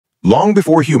Long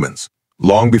before humans,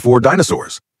 long before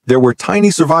dinosaurs, there were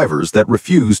tiny survivors that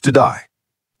refused to die.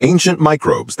 Ancient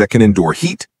microbes that can endure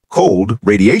heat, cold,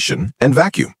 radiation, and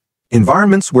vacuum,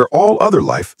 environments where all other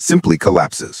life simply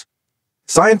collapses.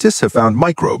 Scientists have found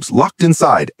microbes locked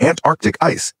inside Antarctic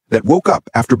ice that woke up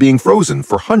after being frozen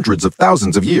for hundreds of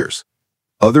thousands of years.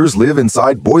 Others live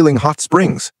inside boiling hot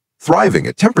springs, thriving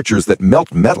at temperatures that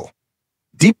melt metal.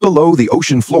 Deep below the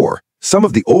ocean floor, some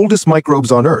of the oldest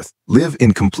microbes on Earth live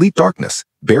in complete darkness,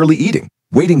 barely eating,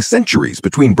 waiting centuries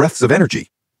between breaths of energy.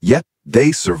 Yet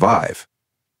they survive.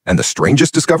 And the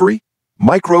strangest discovery?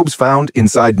 Microbes found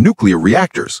inside nuclear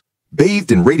reactors,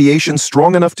 bathed in radiation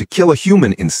strong enough to kill a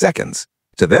human in seconds.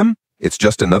 To them, it's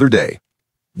just another day.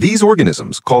 These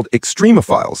organisms, called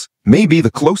extremophiles, may be the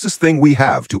closest thing we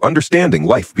have to understanding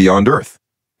life beyond Earth.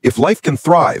 If life can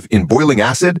thrive in boiling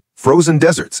acid, frozen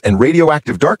deserts, and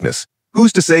radioactive darkness,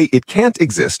 who's to say it can't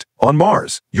exist on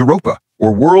Mars, Europa,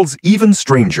 or worlds even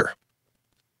stranger?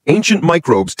 Ancient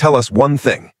microbes tell us one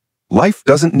thing: life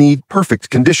doesn't need perfect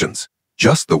conditions,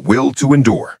 just the will to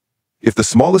endure. If the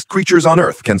smallest creatures on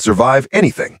Earth can survive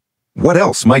anything, what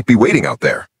else might be waiting out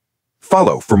there?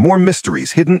 Follow for more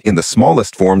mysteries hidden in the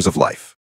smallest forms of life.